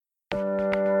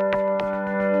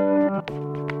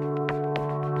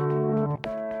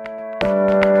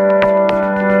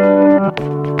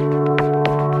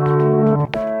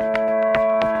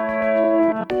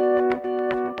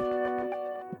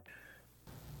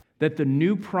that the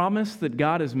new promise that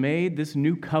God has made, this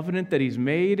new covenant that He's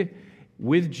made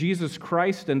with Jesus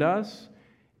Christ and us,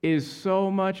 is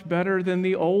so much better than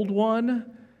the old one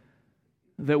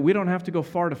that we don't have to go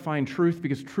far to find truth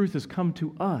because truth has come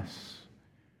to us.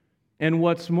 And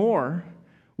what's more,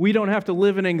 we don't have to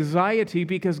live in anxiety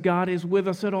because God is with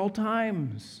us at all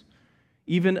times,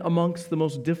 even amongst the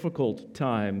most difficult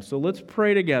times. So let's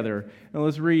pray together and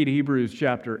let's read Hebrews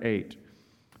chapter 8.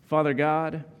 Father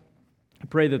God, I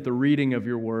pray that the reading of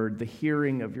your word, the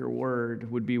hearing of your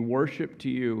word would be worship to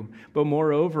you. But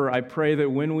moreover, I pray that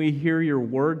when we hear your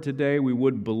word today, we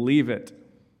would believe it.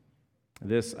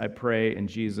 This I pray in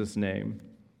Jesus' name.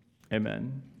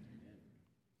 Amen.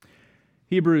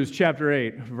 Hebrews chapter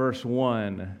 8, verse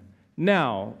 1.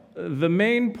 Now, the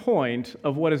main point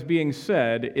of what is being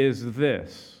said is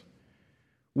this.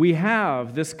 We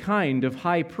have this kind of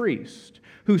high priest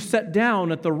who sat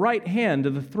down at the right hand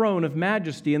of the throne of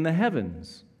majesty in the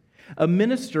heavens, a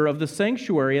minister of the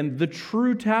sanctuary and the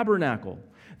true tabernacle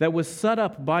that was set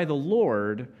up by the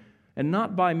Lord and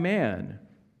not by man.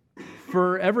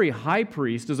 For every high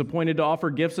priest is appointed to offer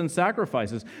gifts and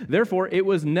sacrifices. Therefore, it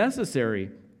was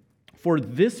necessary for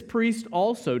this priest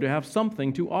also to have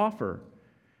something to offer.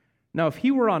 Now, if he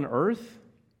were on earth,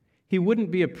 he wouldn't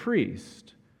be a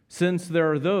priest, since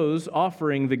there are those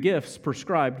offering the gifts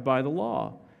prescribed by the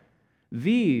law.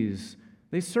 These,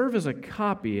 they serve as a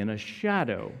copy and a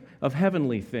shadow of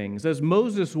heavenly things, as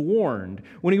Moses warned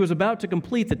when he was about to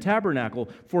complete the tabernacle.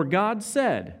 For God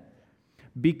said,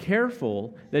 "Be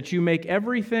careful that you make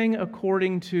everything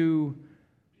according to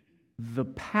the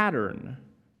pattern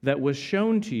that was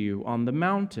shown to you on the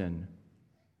mountain."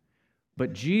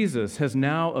 But Jesus has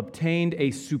now obtained a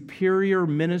superior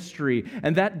ministry,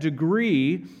 and to that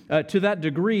degree,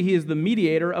 he is the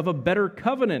mediator of a better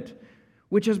covenant,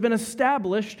 which has been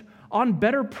established on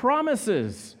better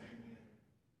promises.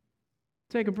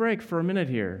 Take a break for a minute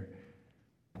here.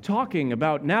 Talking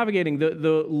about navigating,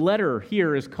 the letter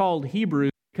here is called Hebrews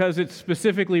because it's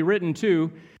specifically written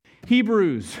to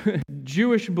Hebrews,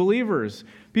 Jewish believers.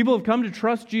 People have come to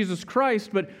trust Jesus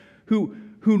Christ, but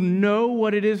who know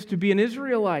what it is to be an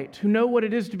Israelite, who know what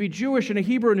it is to be Jewish and a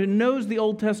Hebrew, and who knows the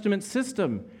Old Testament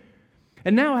system.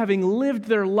 And now, having lived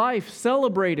their life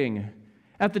celebrating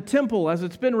at the temple as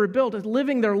it's been rebuilt,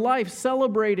 living their life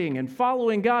celebrating and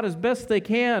following God as best they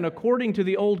can according to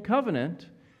the Old Covenant,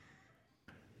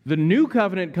 the New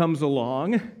Covenant comes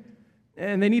along,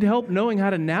 and they need help knowing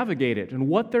how to navigate it and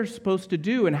what they're supposed to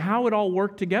do and how it all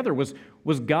worked together. Was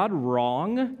God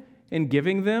wrong in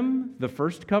giving them the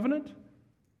first covenant?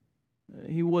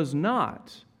 He was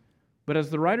not. But as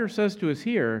the writer says to us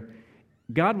here,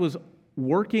 God was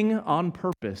working on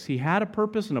purpose. He had a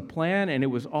purpose and a plan, and it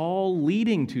was all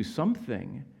leading to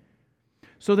something.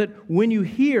 So that when you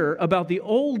hear about the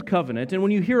old covenant and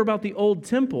when you hear about the old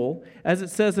temple, as it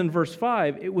says in verse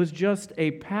 5, it was just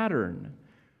a pattern.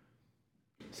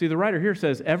 See, the writer here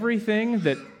says everything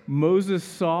that Moses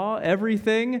saw,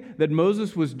 everything that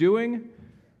Moses was doing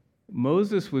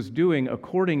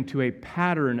according to a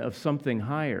pattern of something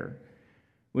higher.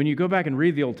 When you go back and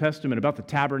read the Old Testament about the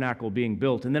tabernacle being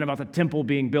built, and then about the temple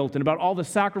being built, and about all the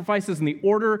sacrifices and the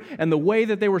order and the way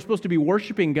that they were supposed to be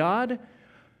worshiping God,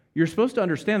 you're supposed to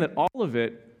understand that all of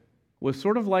it was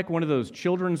sort of like one of those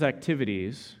children's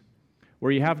activities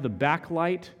where you have the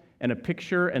backlight and a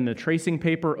picture and the tracing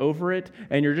paper over it,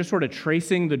 and you're just sort of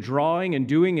tracing the drawing and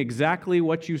doing exactly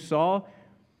what you saw.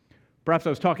 Perhaps I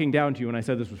was talking down to you when I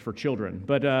said this was for children,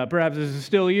 but perhaps this is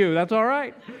still you. That's all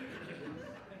right.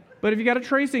 But if you got a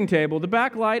tracing table, the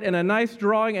backlight, and a nice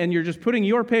drawing, and you're just putting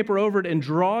your paper over it and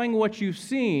drawing what you've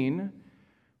seen,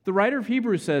 the writer of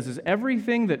Hebrews says is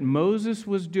everything that Moses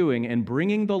was doing and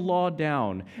bringing the law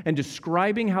down and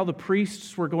describing how the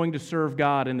priests were going to serve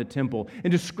God in the temple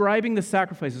and describing the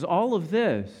sacrifices, all of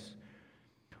this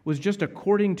was just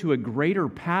according to a greater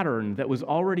pattern that was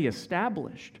already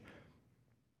established.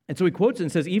 And so he quotes it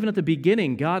and says, even at the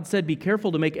beginning, God said, "Be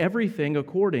careful to make everything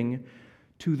according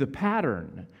to the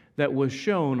pattern that was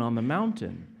shown on the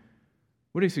mountain."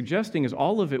 What he's suggesting is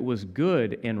all of it was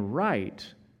good and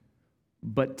right,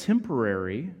 but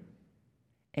temporary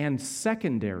and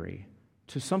secondary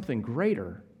to something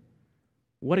greater.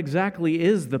 What exactly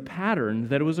is the pattern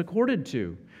that it was accorded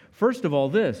to? First of all,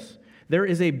 this: there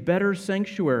is a better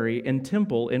sanctuary and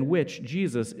temple in which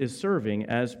Jesus is serving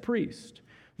as priest.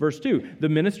 Verse 2, the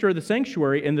minister of the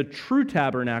sanctuary in the true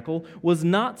tabernacle was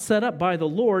not set up by the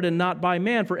Lord and not by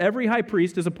man, for every high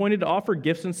priest is appointed to offer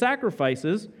gifts and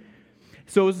sacrifices.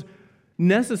 So it's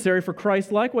necessary for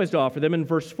Christ likewise to offer them in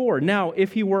verse 4. Now,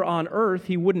 if he were on earth,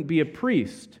 he wouldn't be a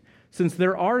priest, since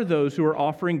there are those who are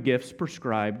offering gifts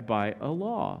prescribed by a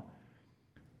law.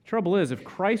 Trouble is, if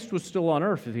Christ was still on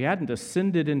earth, if he hadn't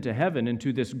ascended into heaven,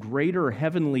 into this greater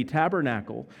heavenly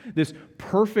tabernacle, this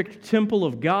perfect temple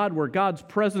of God where God's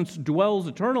presence dwells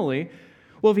eternally,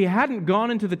 well, if he hadn't gone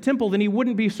into the temple, then he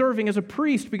wouldn't be serving as a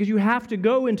priest, because you have to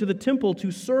go into the temple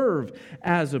to serve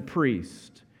as a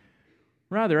priest.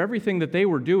 Rather, everything that they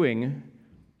were doing,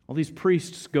 all these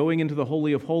priests going into the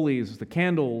Holy of Holies, the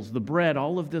candles, the bread,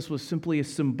 all of this was simply a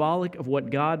symbolic of what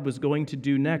God was going to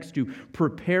do next to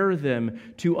prepare them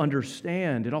to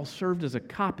understand. It all served as a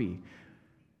copy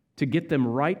to get them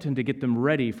right and to get them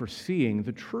ready for seeing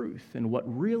the truth and what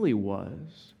really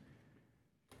was.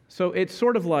 So it's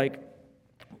sort of like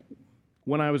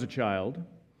when I was a child,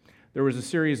 there was a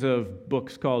series of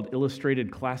books called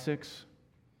Illustrated Classics.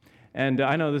 And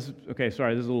I know this is a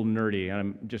little nerdy.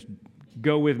 I'm just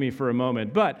go with me for a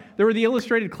moment. But there were the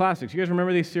Illustrated Classics. You guys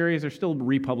remember these series? They're still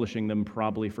republishing them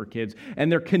probably for kids. And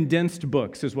they're condensed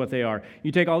books is what they are.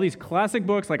 You take all these classic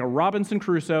books like a Robinson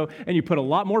Crusoe and you put a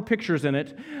lot more pictures in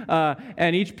it.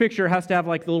 And each picture has to have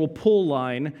like the little pull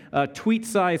line,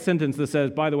 tweet-sized sentence that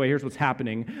says, by the way, here's what's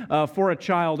happening, for a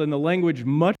child in the language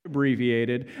much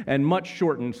abbreviated and much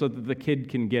shortened so that the kid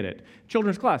can get it.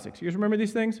 Children's classics. You guys remember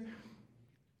these things?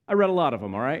 I read a lot of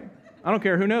them, all right? I don't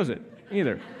care who knows it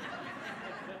either.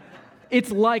 It's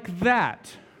like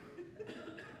that.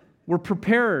 We're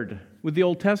prepared with the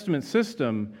Old Testament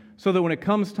system so that when it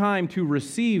comes time to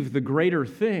receive the greater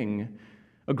thing,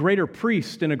 a greater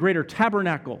priest and a greater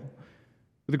tabernacle,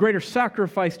 with a greater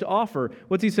sacrifice to offer,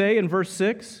 what's he say in verse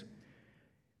 6?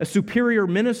 A superior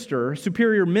ministry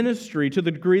to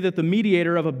the degree that the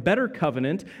mediator of a better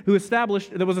covenant that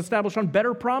was established on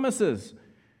better promises.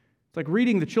 It's like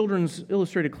reading the Children's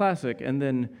Illustrated Classic and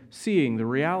then seeing the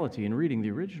reality and reading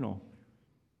the original.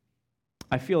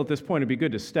 I feel at this point it'd be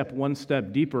good to step one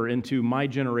step deeper into my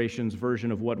generation's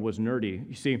version of what was nerdy.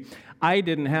 You see, I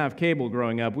didn't have cable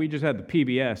growing up. We just had the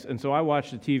PBS, and so I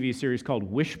watched a TV series called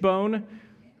Wishbone.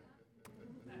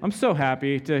 I'm so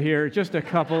happy to hear just a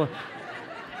couple.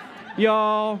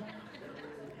 Y'all,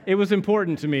 it was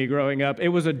important to me growing up. It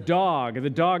was a dog. The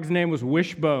dog's name was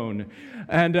Wishbone.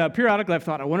 And periodically I've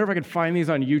thought, I wonder if I could find these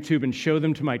on YouTube and show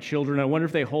them to my children. I wonder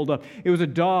if they hold up. It was a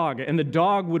dog, and the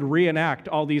dog would reenact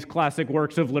all these classic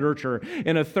works of literature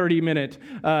in a 30-minute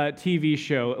TV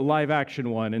show, live-action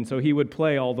one. And so he would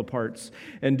play all the parts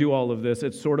and do all of this.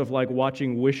 It's sort of like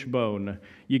watching Wishbone.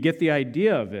 You get the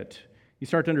idea of it. You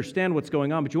start to understand what's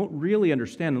going on, but you won't really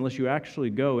understand unless you actually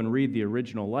go and read the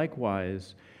original.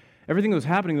 Likewise, everything that was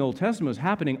happening in the Old Testament was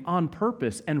happening on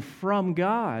purpose and from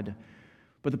God.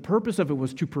 But the purpose of it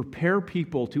was to prepare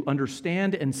people to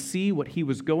understand and see what he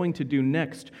was going to do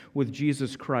next with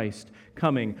Jesus Christ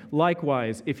coming.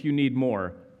 Likewise, if you need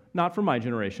more. Not for my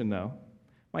generation, though.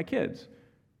 My kids.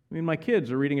 My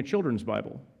kids are reading a children's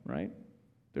Bible, right?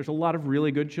 There's a lot of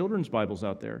really good children's Bibles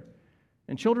out there.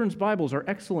 And children's Bibles are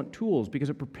excellent tools because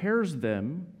it prepares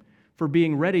them for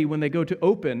being ready when they go to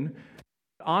open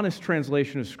honest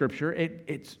translation of Scripture.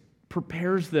 It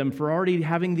prepares them for already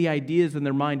having the ideas in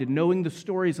their mind and knowing the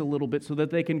stories a little bit so that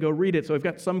they can go read it. So I've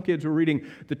got some kids who are reading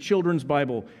the children's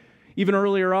Bible. Even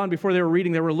earlier on, before they were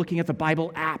reading, they were looking at the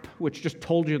Bible app, which just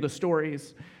told you the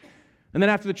stories. And then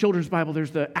after the children's Bible,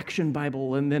 there's the Action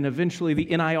Bible, and then eventually the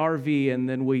NIRV, and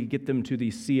then we get them to the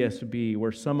CSB,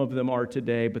 where some of them are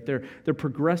today. But they're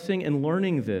progressing and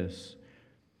learning this.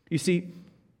 You see,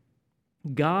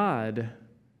 God,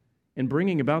 in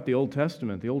bringing about the Old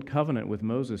Testament, the Old Covenant with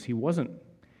Moses, he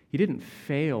didn't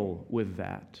fail with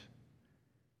that.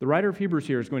 The writer of Hebrews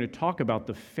here is going to talk about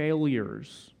the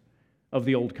failures of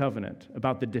the Old Covenant,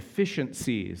 about the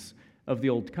deficiencies of the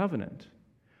Old Covenant.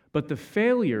 But the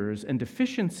failures and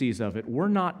deficiencies of it were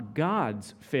not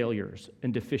God's failures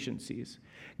and deficiencies.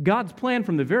 God's plan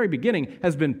from the very beginning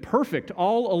has been perfect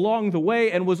all along the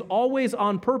way and was always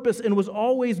on purpose and was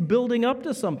always building up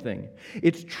to something.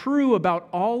 It's true about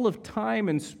all of time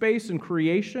and space and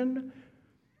creation.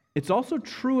 It's also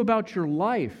true about your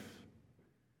life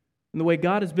and the way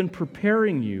God has been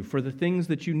preparing you for the things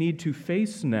that you need to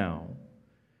face now.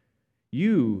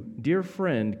 You, dear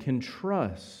friend, can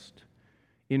trust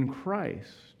in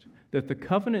Christ that the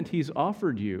covenant he's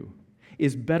offered you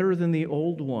is better than the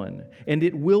old one, and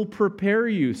it will prepare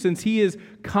you, since he is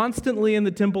constantly in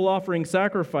the temple offering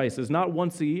sacrifices, not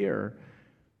once a year.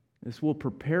 This will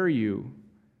prepare you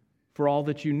for all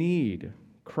that you need.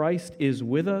 Christ is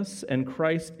with us, and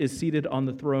Christ is seated on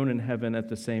the throne in heaven at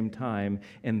the same time,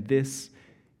 and this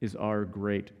is our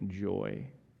great joy.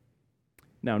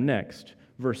 Now next,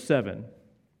 verse 7.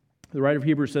 The writer of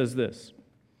Hebrews says this: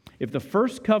 if the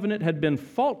first covenant had been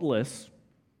faultless,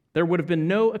 there would have been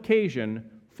no occasion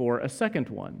for a second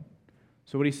one.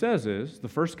 So what he says is, the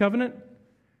first covenant,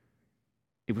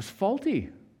 It was faulty.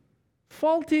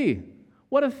 Faulty.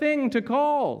 What a thing to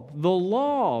call the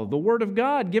law, the Word of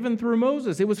God given through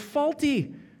Moses. It was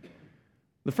faulty.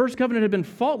 The first covenant had been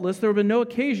faultless. There would have been no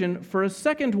occasion for a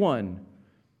second one.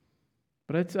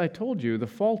 But I told you, the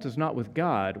fault is not with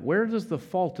God. Where does the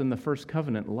fault in the first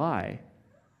covenant lie?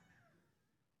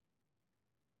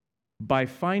 By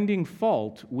finding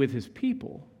fault with his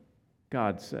people,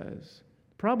 God says.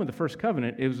 The problem with the first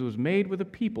covenant is it was made with a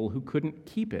people who couldn't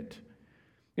keep it.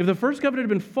 If the first covenant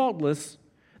had been faultless,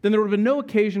 then there would have been no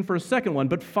occasion for a second one.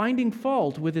 But finding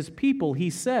fault with his people, he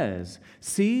says,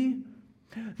 see,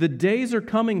 the days are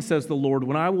coming, says the Lord,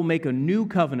 when I will make a new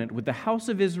covenant with the house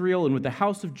of Israel and with the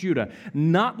house of Judah,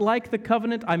 not like the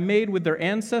covenant I made with their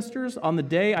ancestors on the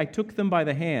day I took them by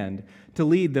the hand to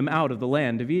lead them out of the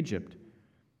land of Egypt.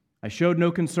 I showed no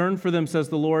concern for them, says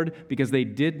the Lord, because they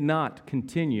did not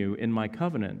continue in my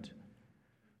covenant.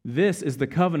 This is the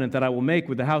covenant that I will make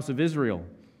with the house of Israel.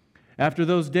 After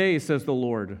those days, says the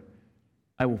Lord,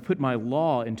 I will put my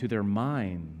law into their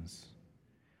minds.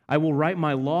 I will write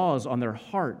my laws on their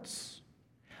hearts.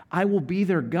 I will be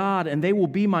their God, and they will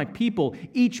be my people.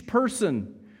 Each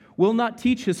person will not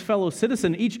teach his fellow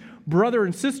citizen, each brother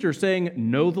and sister, saying,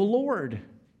 know the Lord,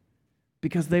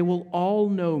 because they will all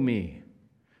know me.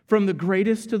 From the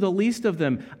greatest to the least of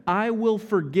them, I will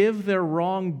forgive their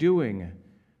wrongdoing,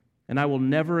 and I will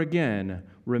never again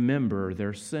remember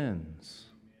their sins.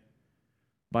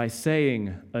 By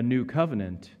saying a new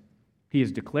covenant, he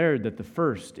has declared that the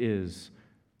first is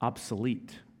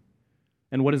obsolete.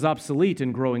 And what is obsolete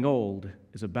and growing old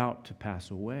is about to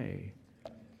pass away.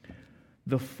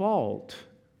 The fault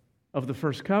of the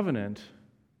first covenant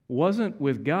wasn't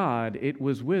with God, it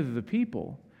was with the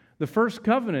people. The first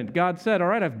covenant, God said, all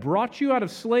right, I've brought you out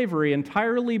of slavery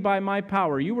entirely by my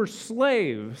power. You were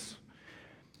slaves,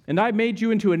 and I made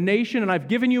you into a nation, and I've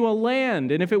given you a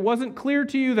land. And if it wasn't clear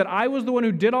to you that I was the one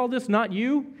who did all this, not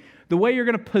you, the way you're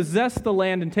going to possess the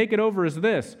land and take it over is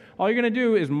this. All you're going to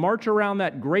do is march around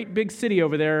that great big city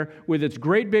over there with its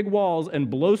great big walls and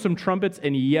blow some trumpets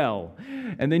and yell.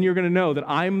 And then you're going to know that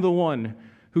I'm the one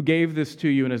who gave this to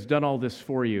you and has done all this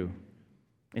for you.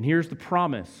 And here's the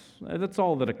promise. That's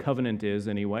all that a covenant is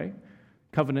anyway.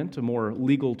 Covenant, a more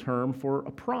legal term for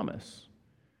a promise.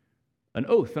 An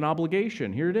oath, an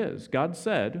obligation. Here it is. God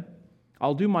said,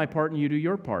 I'll do my part and you do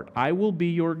your part. I will be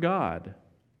your God,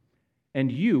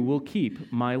 and you will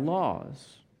keep my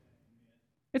laws.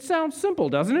 It sounds simple,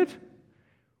 doesn't it?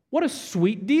 What a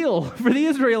sweet deal for the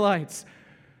Israelites.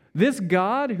 This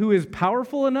God who is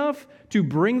powerful enough to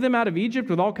bring them out of Egypt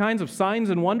with all kinds of signs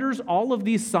and wonders, all of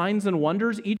these signs and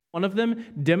wonders, each one of them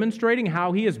demonstrating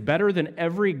how he is better than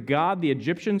every god the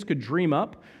Egyptians could dream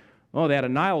up. Oh, they had a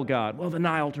Nile god. Well, the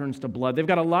Nile turns to blood. They've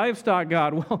got a livestock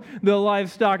god. Well, the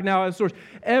livestock now has source.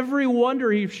 Every wonder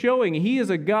he's showing, he is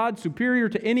a God superior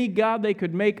to any god they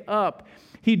could make up.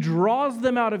 He draws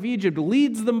them out of Egypt,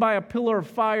 leads them by a pillar of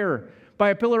fire,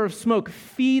 by a pillar of smoke,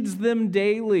 feeds them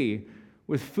daily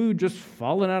with food just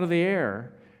falling out of the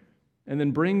air, and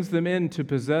then brings them in to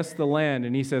possess the land.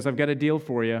 And he says, I've got a deal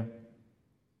for you.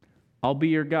 I'll be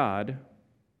your God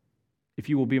if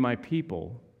you will be my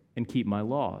people and keep my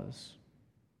laws.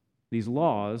 These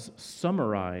laws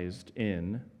summarized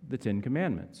in the Ten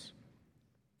Commandments.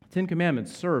 The Ten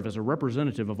Commandments serve as a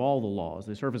representative of all the laws.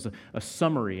 They serve as a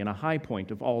summary and a high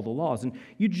point of all the laws. And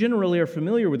you generally are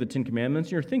familiar with the Ten Commandments,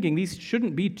 and you're thinking these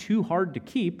shouldn't be too hard to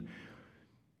keep.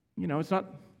 You know, it's not,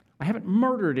 I haven't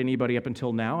murdered anybody up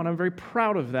until now, and I'm very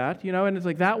proud of that, and it's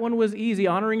like that one was easy.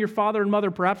 Honoring your father and mother,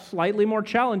 perhaps slightly more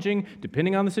challenging,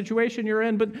 depending on the situation you're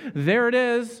in, but there it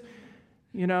is.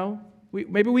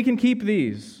 Maybe we can keep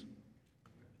these.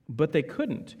 But they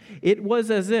couldn't. It was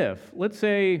as if, let's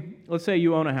say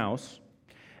you own a house,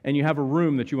 and you have a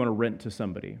room that you want to rent to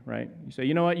somebody, right? You say,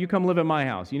 you know what, you come live at my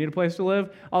house. You need a place to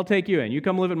live? I'll take you in. You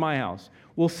come live at my house.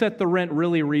 We'll set the rent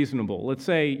really reasonable. Let's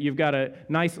say you've got a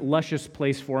nice, luscious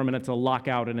place for them, and it's a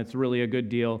lockout, and it's really a good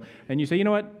deal. And you say, you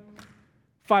know what,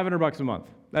 $500 a month.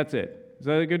 That's it. Is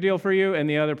that a good deal for you? And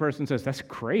the other person says, that's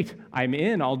great. I'm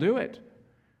in. I'll do it.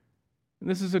 And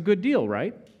this is a good deal,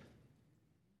 right?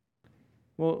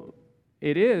 Well,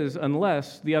 it is,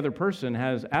 unless the other person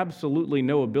has absolutely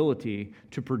no ability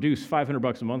to produce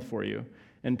 $500 a month for you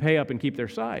and pay up and keep their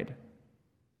side.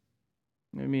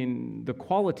 I mean, the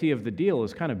quality of the deal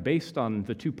is kind of based on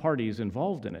the two parties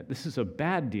involved in it. This is a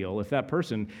bad deal if that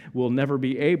person will never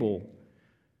be able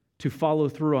to follow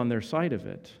through on their side of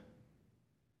it.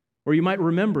 Or you might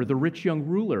remember the rich young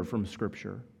ruler from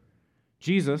Scripture.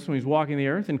 Jesus, when he's walking the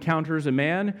earth, encounters a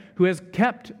man who has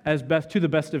kept, to the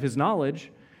best of his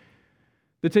knowledge,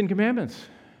 the Ten Commandments.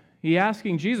 He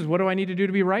asking Jesus, what do I need to do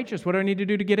to be righteous? What do I need to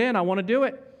do to get in? I want to do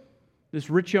it. This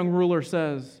rich young ruler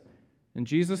says, and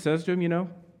Jesus says to him,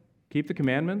 keep the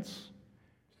commandments.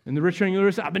 And the rich young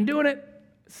ruler says, I've been doing it.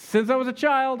 Since I was a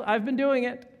child, I've been doing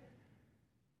it.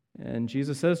 And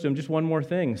Jesus says to him, just one more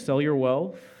thing. Sell your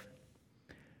wealth,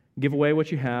 give away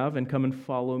what you have, and come and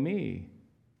follow me.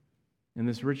 And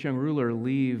this rich young ruler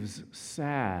leaves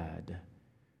sad.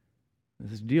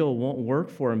 This deal won't work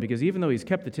for him because even though he's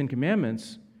kept the Ten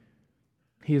Commandments,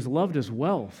 he has loved his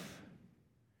wealth.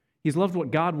 He's loved what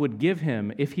God would give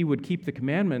him if he would keep the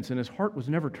commandments, and his heart was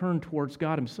never turned towards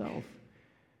God himself.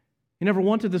 He never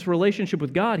wanted this relationship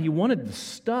with God. He wanted the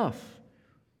stuff.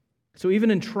 So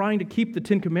even in trying to keep the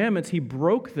Ten Commandments, he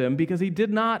broke them because he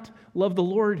did not love the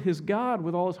Lord his God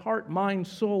with all his heart, mind,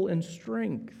 soul, and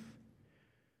strength.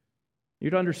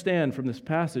 You'd understand from this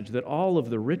passage that all of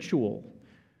the ritual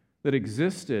that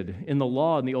existed in the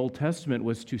law in the Old Testament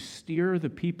was to steer the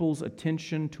people's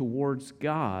attention towards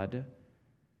God.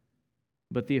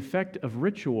 But the effect of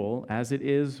ritual, as it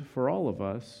is for all of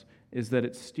us, is that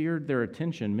it steered their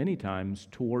attention many times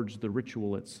towards the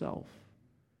ritual itself.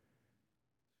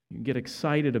 You get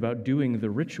excited about doing the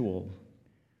ritual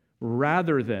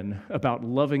rather than about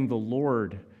loving the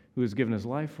Lord who has given his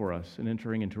life for us and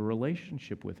entering into a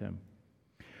relationship with him.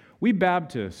 We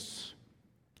Baptists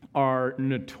are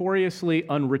notoriously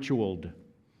unritualed.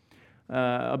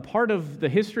 A part of the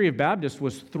history of Baptists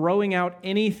was throwing out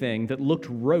anything that looked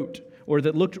rote or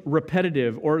that looked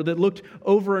repetitive or that looked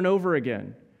over and over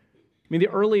again. I mean, the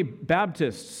early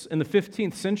Baptists in the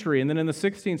 15th century and then in the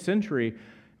 16th century,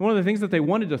 one of the things that they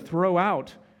wanted to throw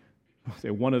out,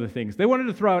 they wanted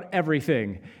to throw out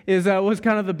everything, was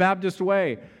kind of the Baptist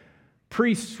way.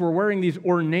 Priests were wearing these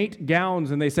ornate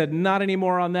gowns, and they said, not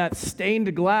anymore on that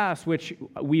stained glass, which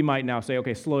we might now say,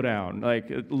 okay, slow down.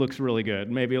 Like, it looks really good.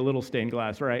 Maybe a little stained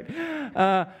glass, right?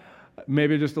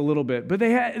 Maybe just a little bit. But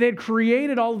they had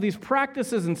created all of these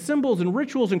practices and symbols and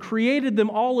rituals and created them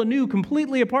all anew,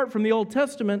 completely apart from the Old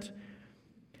Testament.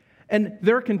 And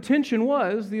their contention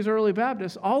was, these early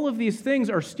Baptists, all of these things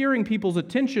are steering people's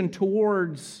attention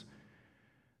towards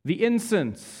the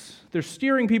incense. They're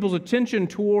steering people's attention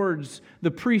towards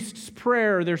the priest's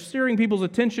prayer. They're steering people's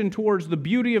attention towards the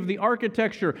beauty of the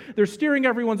architecture. They're steering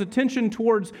everyone's attention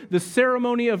towards the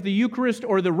ceremony of the Eucharist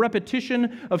or the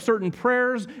repetition of certain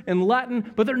prayers in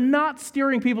Latin, but they're not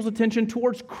steering people's attention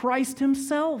towards Christ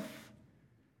himself.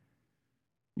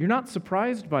 You're not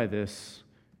surprised by this.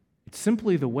 It's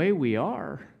simply the way we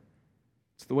are.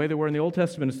 It's the way they were in the Old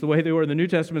Testament. It's the way they were in the New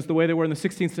Testament. It's the way they were in the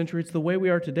 16th century. It's the way we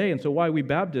are today. And so why we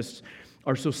Baptists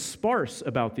are so sparse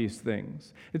about these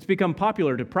things. It's become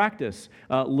popular to practice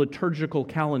liturgical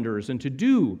calendars and to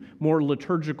do more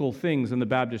liturgical things in the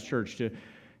Baptist church. You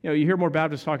hear more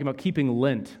Baptists talking about keeping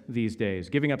Lent these days,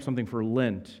 giving up something for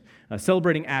Lent,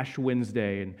 celebrating Ash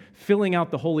Wednesday, and filling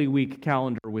out the Holy Week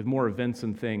calendar with more events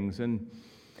and things. And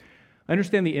I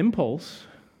understand the impulse.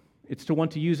 It's to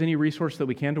want to use any resource that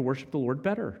we can to worship the Lord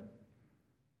better.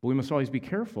 But we must always be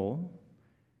careful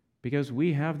because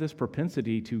we have this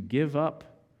propensity to give up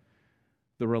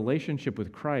the relationship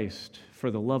with Christ for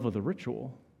the love of the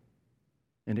ritual.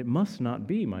 And it must not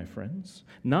be, my friends,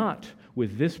 not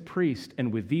with this priest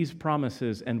and with these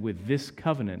promises and with this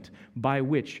covenant by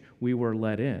which we were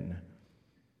let in.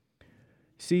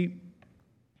 See,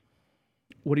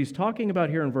 what he's talking about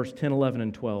here in verse 10, 11,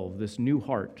 and 12, this new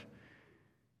heart,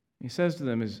 he says to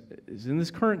them is in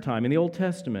this current time, in the Old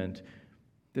Testament,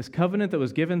 this covenant that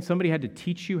was given, somebody had to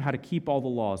teach you how to keep all the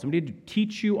laws. Somebody had to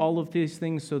teach you all of these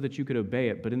things so that you could obey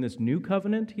it. But in this new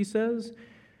covenant, he says,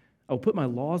 I will put my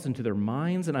laws into their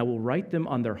minds and I will write them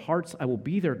on their hearts. I will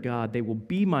be their God. They will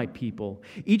be my people.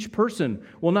 Each person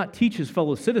will not teach his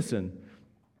fellow citizen,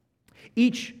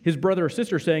 each his brother or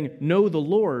sister saying, know the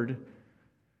Lord,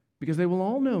 because they will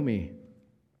all know me.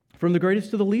 From the greatest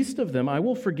to the least of them, I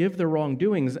will forgive their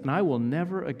wrongdoings and I will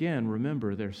never again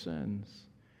remember their sins.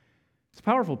 It's a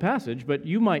powerful passage, but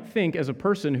you might think as a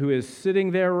person who is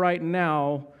sitting there right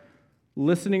now,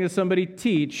 listening to somebody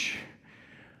teach,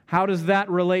 how does that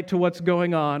relate to what's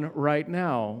going on right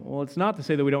now? Well, it's not to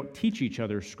say that we don't teach each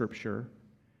other Scripture,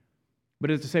 but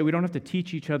it's to say we don't have to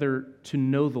teach each other to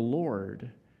know the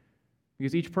Lord,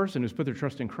 because each person who's put their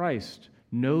trust in Christ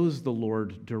knows the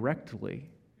Lord directly.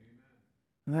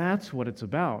 That's what it's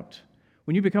about.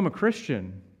 When you become a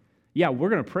Christian, yeah, we're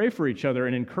going to pray for each other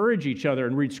and encourage each other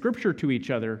and read Scripture to each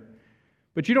other.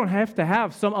 But you don't have to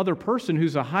have some other person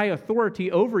who's a high authority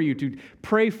over you to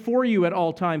pray for you at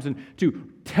all times and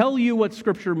to tell you what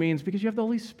Scripture means because you have the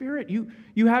Holy Spirit.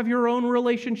 You have your own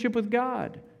relationship with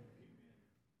God.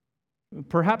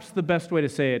 Perhaps the best way to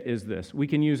say it is this. We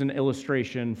can use an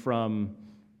illustration from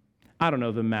I don't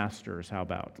know, the Masters, how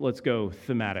about? Let's go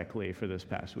thematically for this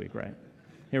past week, right?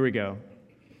 Here we go.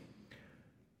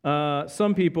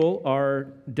 Some people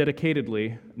are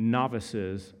dedicatedly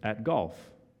novices at golf,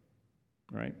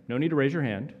 right? No need to raise your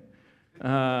hand.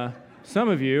 Some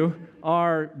of you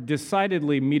are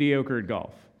decidedly mediocre at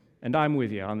golf, and I'm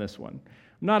with you on this one.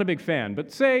 I'm not a big fan,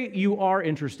 but say you are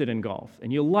interested in golf,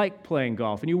 and you like playing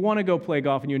golf, and you want to go play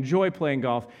golf, and you enjoy playing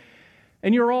golf,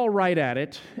 and you're all right at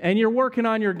it, and you're working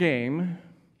on your game,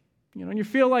 and you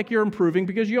feel like you're improving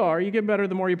because you are. You get better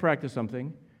the more you practice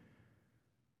something.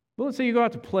 But let's say you go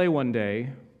out to play one day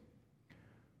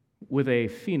with a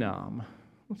phenom.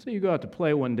 Let's say you go out to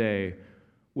play one day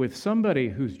with somebody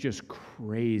who's just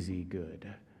crazy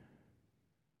good.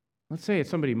 Let's say it's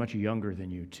somebody much younger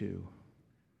than you, too.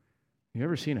 You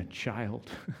ever seen a child,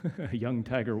 a young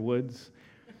Tiger Woods?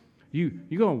 You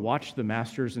go and watch the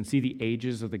Masters and see the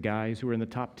ages of the guys who are in the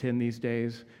top 10 these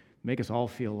days. Make us all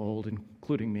feel old,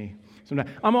 including me. Sometimes,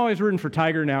 I'm always rooting for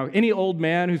Tiger now. Any old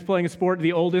man who's playing a sport,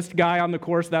 the oldest guy on the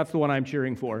course, that's the one I'm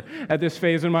cheering for at this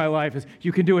phase in my life. Is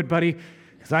you can do it, buddy,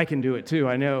 because I can do it too.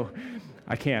 I know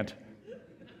I can't.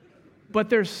 But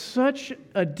there's such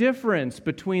a difference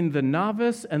between the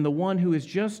novice and the one who is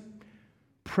just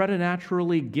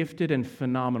preternaturally gifted and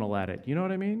phenomenal at it. You know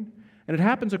what I mean? And it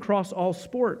happens across all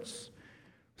sports.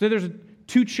 So there's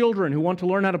two children who want to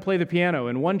learn how to play the piano,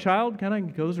 and one child kind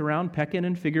of goes around pecking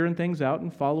and figuring things out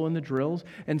and following the drills,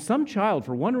 and some child,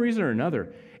 for one reason or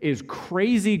another, is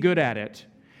crazy good at it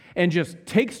and just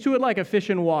takes to it like a fish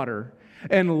in water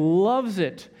and loves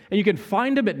it. And you can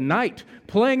find them at night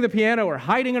playing the piano or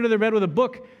hiding under their bed with a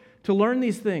book to learn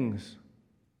these things.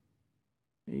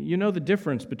 You know the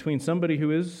difference between somebody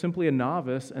who is simply a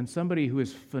novice and somebody who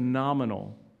is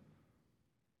phenomenal.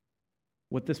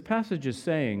 What this passage is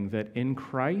saying, that in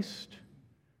Christ,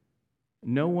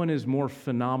 no one is more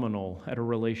phenomenal at a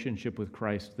relationship with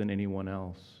Christ than anyone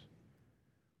else.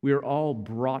 We are all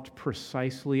brought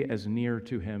precisely as near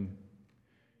to Him.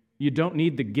 You don't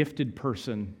need the gifted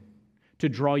person to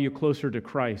draw you closer to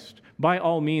Christ. By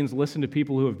all means, listen to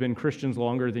people who have been Christians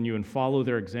longer than you and follow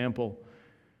their example.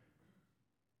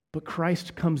 But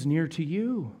Christ comes near to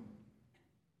you.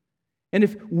 And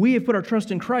if we have put our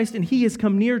trust in Christ and He has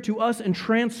come near to us and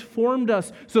transformed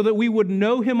us so that we would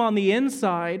know Him on the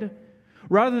inside,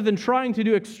 rather than trying to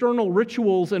do external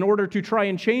rituals in order to try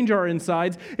and change our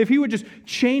insides, if He would just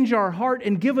change our heart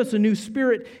and give us a new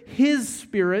spirit, His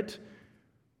Spirit,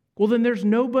 well, then there's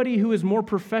nobody who is more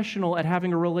professional at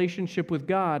having a relationship with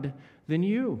God than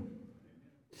you.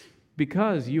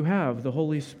 Because you have the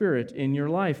Holy Spirit in your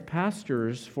life.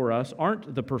 Pastors, for us,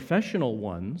 aren't the professional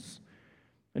ones,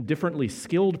 differently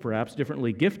skilled perhaps,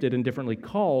 differently gifted and differently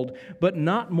called, but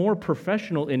not more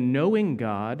professional in knowing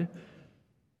God,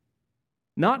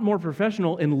 not more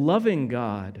professional in loving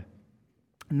God,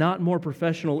 not more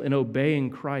professional in obeying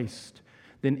Christ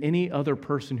than any other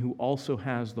person who also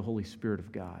has the Holy Spirit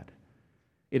of God.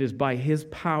 It is by His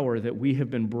power that we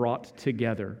have been brought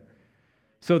together,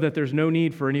 so that there's no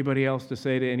need for anybody else to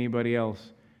say to anybody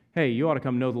else, hey, you ought to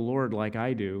come know the Lord like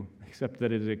I do, except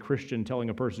that it is a Christian telling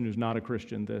a person who's not a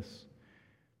Christian this.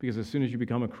 Because as soon as you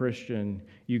become a Christian,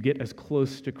 you get as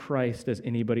close to Christ as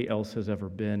anybody else has ever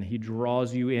been. He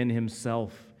draws you in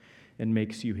Himself and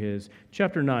makes you His.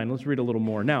 Chapter 9, let's read a little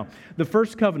more. Now, the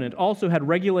first covenant also had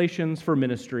regulations for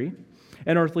ministry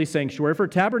and earthly sanctuary, for a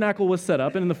tabernacle was set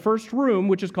up, and in the first room,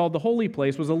 which is called the holy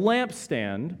place, was a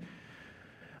lampstand,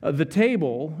 the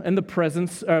table, and the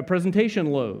presentation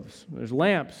loaves. There's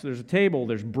lamps, there's a table,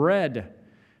 there's bread.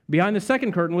 Behind the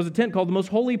second curtain was a tent called the Most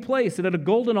Holy Place. It had a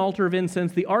golden altar of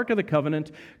incense, the Ark of the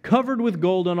Covenant, covered with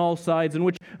gold on all sides, in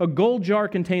which a gold jar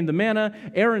contained the manna,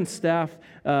 Aaron's staff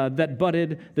that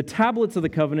budded, the tablets of the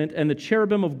covenant, and the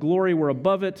cherubim of glory were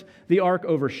above it, the ark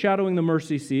overshadowing the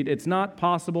mercy seat. It's not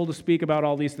possible to speak about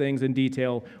all these things in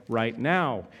detail right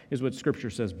now, is what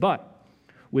Scripture says. But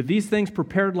with these things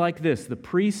prepared like this, the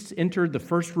priests entered the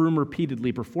first room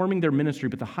repeatedly, performing their ministry,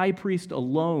 but the high priest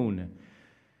alone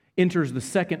enters the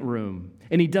second room,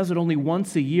 and he does it only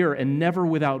once a year and never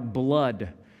without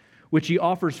blood, which he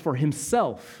offers for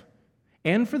himself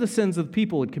and for the sins of the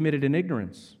people it committed in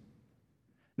ignorance.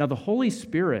 Now the Holy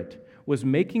Spirit was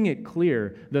making it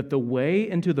clear that the way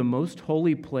into the most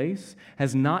holy place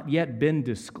has not yet been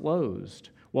disclosed,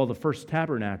 while the first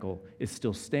tabernacle is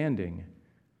still standing.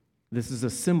 This is a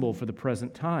symbol for the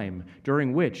present time,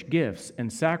 during which gifts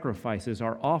and sacrifices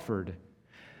are offered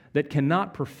that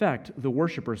cannot perfect the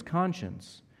worshiper's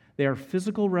conscience. They are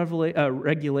physical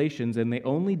regulations, and they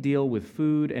only deal with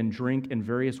food and drink and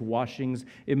various washings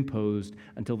imposed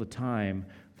until the time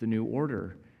of the new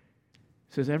order.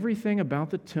 It says everything about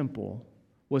the temple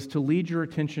was to lead your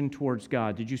attention towards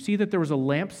God. Did you see that there was a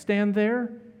lampstand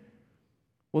there?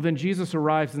 Well, then Jesus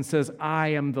arrives and says, I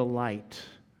am the light.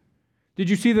 Did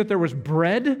you see that there was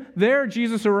bread there?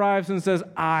 Jesus arrives and says,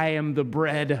 I am the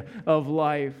bread of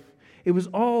life. It was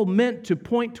all meant to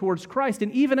point towards Christ.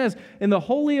 And even as in the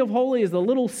Holy of Holies, the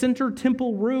little center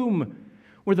temple room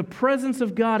where the presence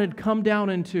of God had come down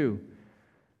into,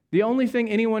 the only thing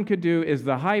anyone could do is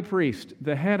the high priest,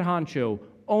 the head honcho,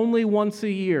 only once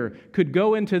a year could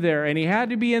go into there, and he had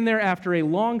to be in there after a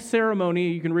long ceremony.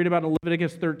 You can read about it in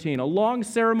Leviticus 13, a long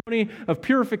ceremony of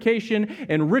purification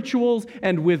and rituals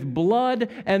and with blood,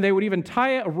 and they would even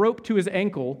tie a rope to his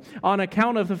ankle on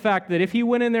account of the fact that if he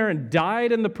went in there and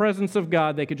died in the presence of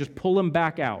God, they could just pull him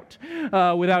back out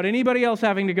without anybody else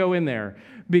having to go in there,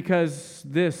 because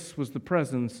this was the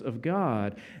presence of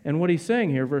God. And what he's saying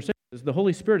here, verse 8, is the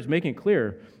Holy Spirit is making it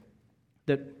clear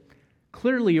that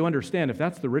clearly you understand if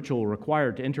that's the ritual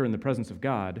required to enter in the presence of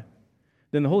God,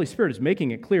 then the Holy Spirit is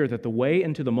making it clear that the way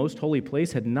into the most holy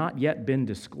place had not yet been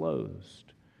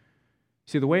disclosed.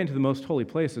 See, the way into the most holy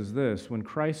place is this. When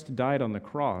Christ died on the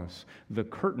cross, the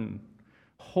curtain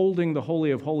holding the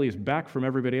Holy of Holies back from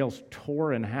everybody else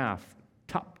tore in half,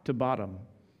 top to bottom,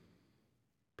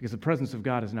 because the presence of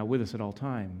God is now with us at all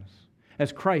times.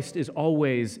 As Christ is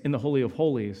always in the Holy of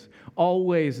Holies,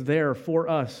 always there for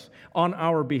us on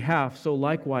our behalf, so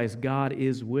likewise God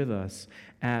is with us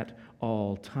at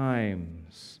all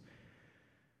times.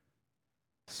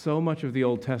 So much of the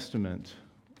Old Testament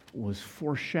was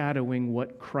foreshadowing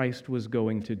what Christ was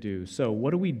going to do. So what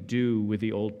do we do with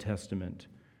the Old Testament?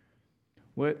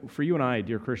 For you and I,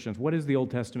 dear Christians, what is the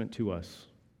Old Testament to us?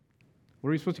 What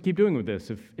are we supposed to keep doing with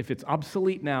this? If it's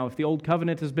obsolete now, if the Old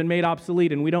Covenant has been made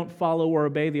obsolete and we don't follow or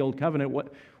obey the Old Covenant,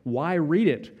 why read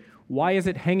it? Why is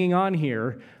it hanging on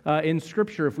here in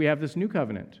Scripture if we have this New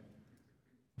Covenant?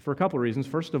 For a couple of reasons.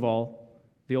 First of all,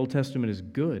 the Old Testament is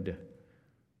good.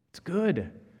 It's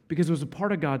good because it was a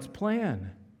part of God's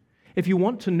plan. If you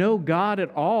want to know God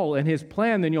at all and His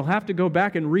plan, then you'll have to go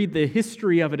back and read the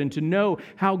history of it and to know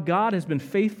how God has been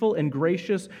faithful and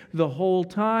gracious the whole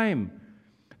time.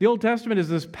 The Old Testament is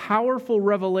this powerful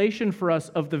revelation for us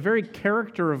of the very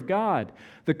character of God.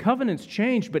 The covenants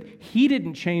changed, but He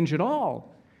didn't change at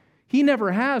all. He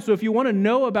never has. So if you want to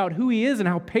know about who He is and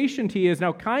how patient He is and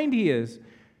how kind He is,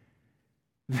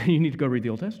 then you need to go read the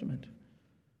Old Testament.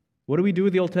 What do we do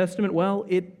with the Old Testament? Well,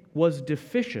 it was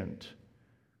deficient.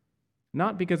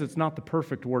 Not because it's not the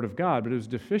perfect Word of God, but it was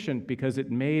deficient because it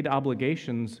made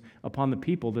obligations upon the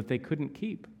people that they couldn't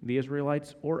keep, the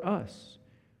Israelites or us.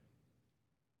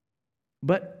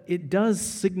 But it does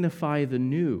signify the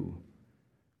new.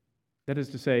 That is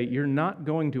to say, you're not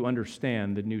going to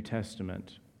understand the New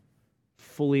Testament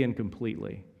fully and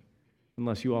completely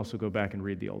unless you also go back and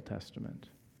read the Old Testament.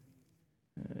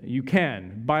 You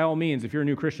can, by all means, if you're a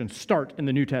new Christian, start in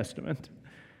the New Testament.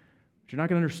 But you're not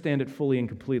going to understand it fully and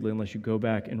completely unless you go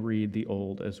back and read the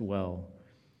Old as well.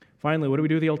 Finally, what do we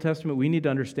do with the Old Testament? We need to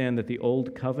understand that the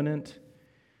Old Covenant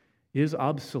is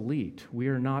obsolete. We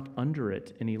are not under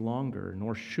it any longer,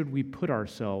 nor should we put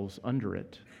ourselves under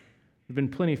it. There have been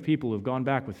plenty of people who have gone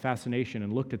back with fascination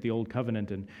and looked at the Old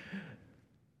Covenant and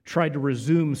tried to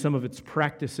resume some of its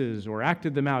practices or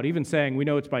acted them out, even saying, we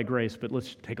know it's by grace, but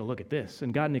let's take a look at this,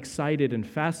 and gotten excited and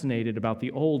fascinated about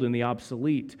the old and the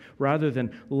obsolete, rather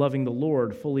than loving the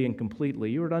Lord fully and completely.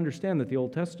 You are to understand that the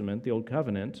Old Testament, the Old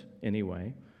Covenant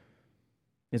anyway,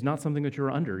 is not something that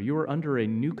you're under. You are under a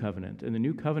new covenant, and the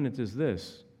new covenant is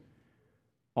this: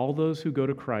 all those who go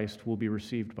to Christ will be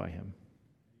received by Him,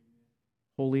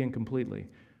 wholly and completely.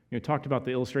 You talked about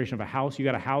the illustration of a house. You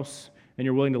got a house, and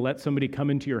you're willing to let somebody come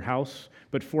into your house,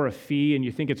 but for a fee, and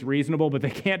you think it's reasonable, but they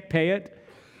can't pay it.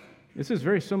 This is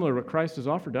very similar to what Christ has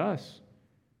offered to us.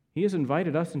 He has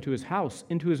invited us into His house,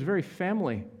 into His very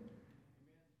family.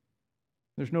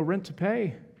 There's no rent to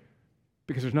pay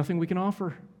because there's nothing we can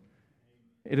offer.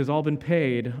 It has all been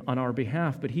paid on our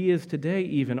behalf, but He is today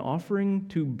even offering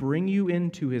to bring you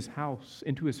into His house,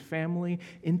 into His family,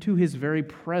 into His very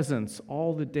presence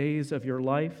all the days of your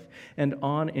life and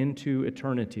on into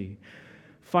eternity.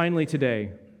 Finally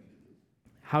today,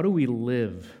 how do we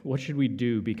live? What should we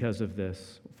do because of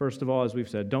this? First of all, as we've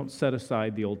said, don't set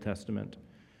aside the Old Testament.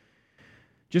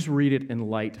 Just read it in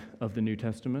light of the New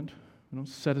Testament. Don't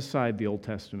set aside the Old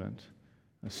Testament.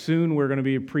 Soon we're going to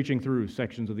be preaching through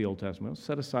sections of the Old Testament.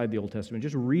 Set aside the Old Testament.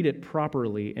 Just read it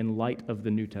properly in light of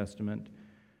the New Testament.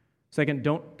 Second,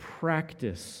 don't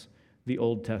practice the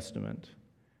Old Testament.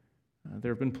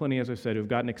 There have been plenty, as I said, who've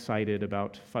gotten excited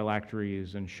about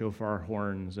phylacteries and shofar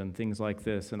horns and things like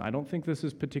this, and I don't think this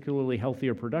is particularly healthy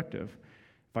or productive.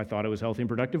 If I thought it was healthy and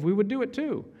productive, we would do it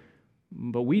too.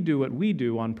 But we do what we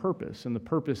do on purpose, and the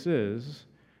purpose is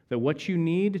that what you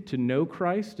need to know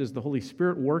Christ is the Holy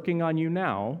Spirit working on you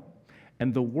now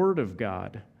and the Word of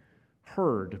God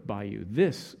heard by you.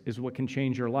 This is what can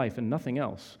change your life and nothing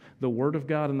else. The Word of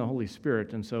God and the Holy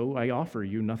Spirit. And so I offer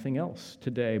you nothing else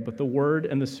today but the Word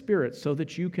and the Spirit so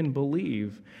that you can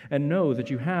believe and know that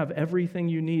you have everything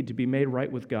you need to be made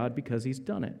right with God because He's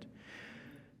done it.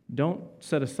 Don't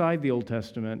set aside the Old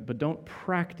Testament, but don't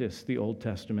practice the Old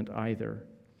Testament either.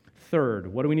 Third,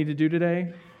 what do we need to do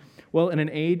today? Well, in an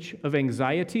age of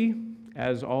anxiety,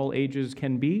 as all ages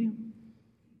can be,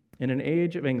 in an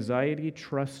age of anxiety,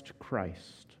 trust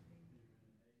Christ.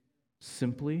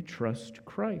 Simply trust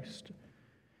Christ.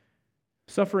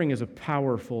 Suffering is a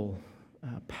powerful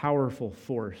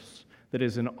force that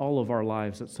is in all of our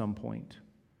lives at some point.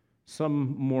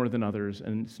 Some more than others,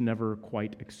 and it's never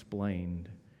quite explained.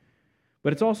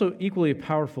 But it's also equally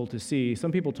powerful to see.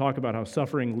 Some people talk about how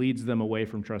suffering leads them away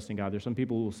from trusting God. There's some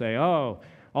people who will say, oh,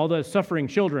 all the suffering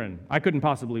children, I couldn't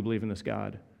possibly believe in this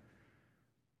God.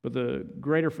 But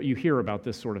you hear about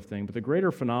this sort of thing, but the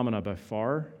greater phenomena by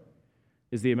far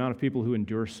is the amount of people who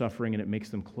endure suffering and it makes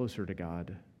them closer to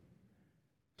God.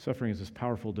 Suffering is this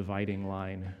powerful dividing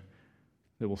line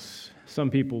that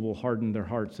some people will harden their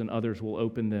hearts and others will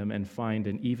open them and find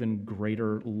an even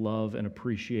greater love and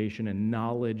appreciation and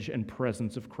knowledge and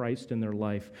presence of Christ in their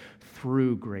life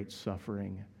through great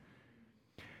suffering.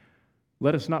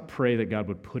 Let us not pray that God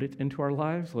would put it into our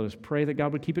lives. Let us pray that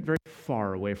God would keep it very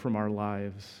far away from our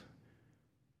lives.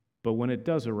 But when it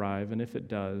does arrive, and if it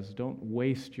does, don't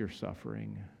waste your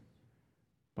suffering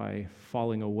by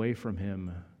falling away from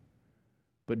Him,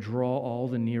 but draw all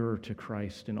the nearer to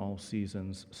Christ in all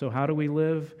seasons. So how do we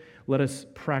live? Let us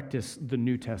practice the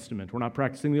New Testament. We're not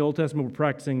practicing the Old Testament, we're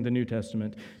practicing the New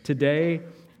Testament. Today,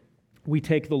 we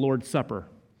take the Lord's Supper.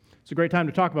 It's a great time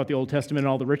to talk about the Old Testament and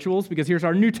all the rituals, because here's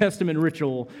our New Testament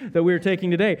ritual that we're taking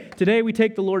today. Today, we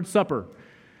take the Lord's Supper.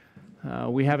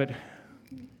 We have it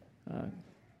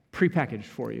prepackaged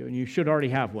for you, and you should already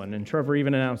have one, and Trevor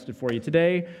even announced it for you.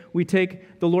 Today, we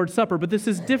take the Lord's Supper, but this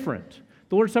is different.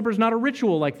 The Lord's Supper is not a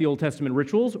ritual like the Old Testament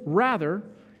rituals. Rather,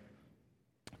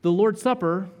 the Lord's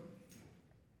Supper,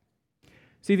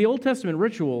 see, the Old Testament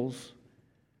rituals,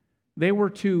 they were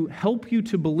to help you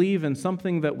to believe in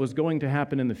something that was going to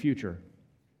happen in the future.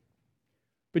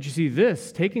 But you see,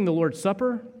 taking the Lord's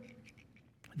Supper,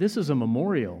 this is a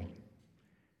memorial.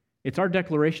 It's our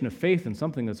declaration of faith in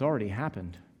something that's already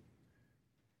happened.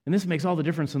 And this makes all the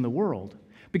difference in the world.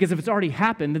 Because if it's already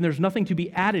happened, then there's nothing to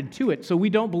be added to it. So we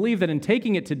don't believe that in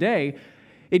taking it today,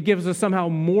 it gives us somehow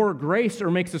more grace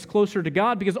or makes us closer to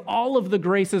God, because all of the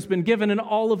grace has been given and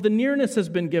all of the nearness has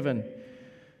been given.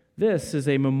 This is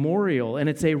a memorial, and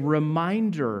it's a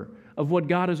reminder of what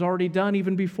God has already done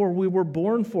even before we were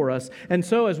born for us. And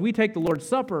so as we take the Lord's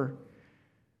Supper,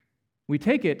 we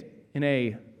take it in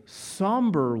a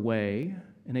somber way,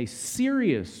 in a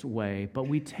serious way, but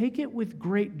we take it with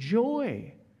great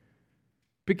joy,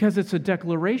 because it's a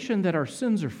declaration that our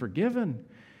sins are forgiven.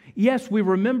 Yes, we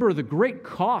remember the great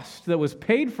cost that was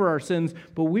paid for our sins,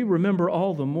 but we remember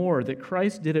all the more that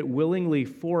Christ did it willingly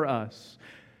for us.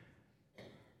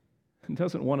 He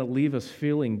doesn't want to leave us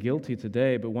feeling guilty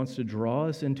today, but wants to draw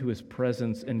us into His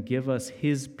presence and give us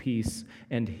His peace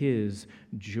and His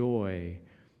joy.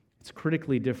 It's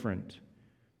critically different.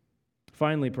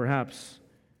 Finally, perhaps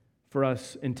for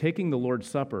us, in taking the Lord's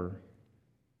Supper,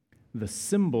 the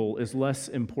symbol is less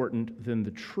important than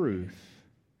the truth.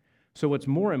 So what's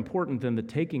more important than the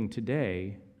taking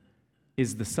today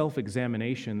is the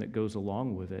self-examination that goes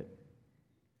along with it.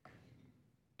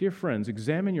 Dear friends,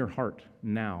 examine your heart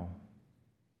now.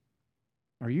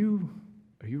 Are you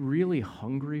really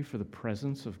hungry for the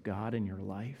presence of God in your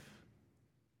life?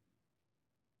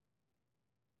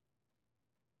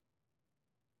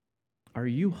 Are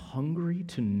you hungry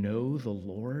to know the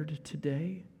Lord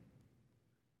today?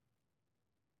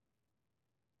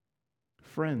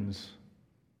 Friends,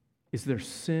 is there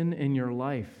sin in your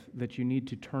life that you need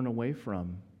to turn away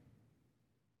from?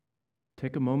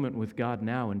 Take a moment with God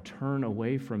now and turn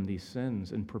away from these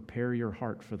sins and prepare your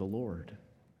heart for the Lord.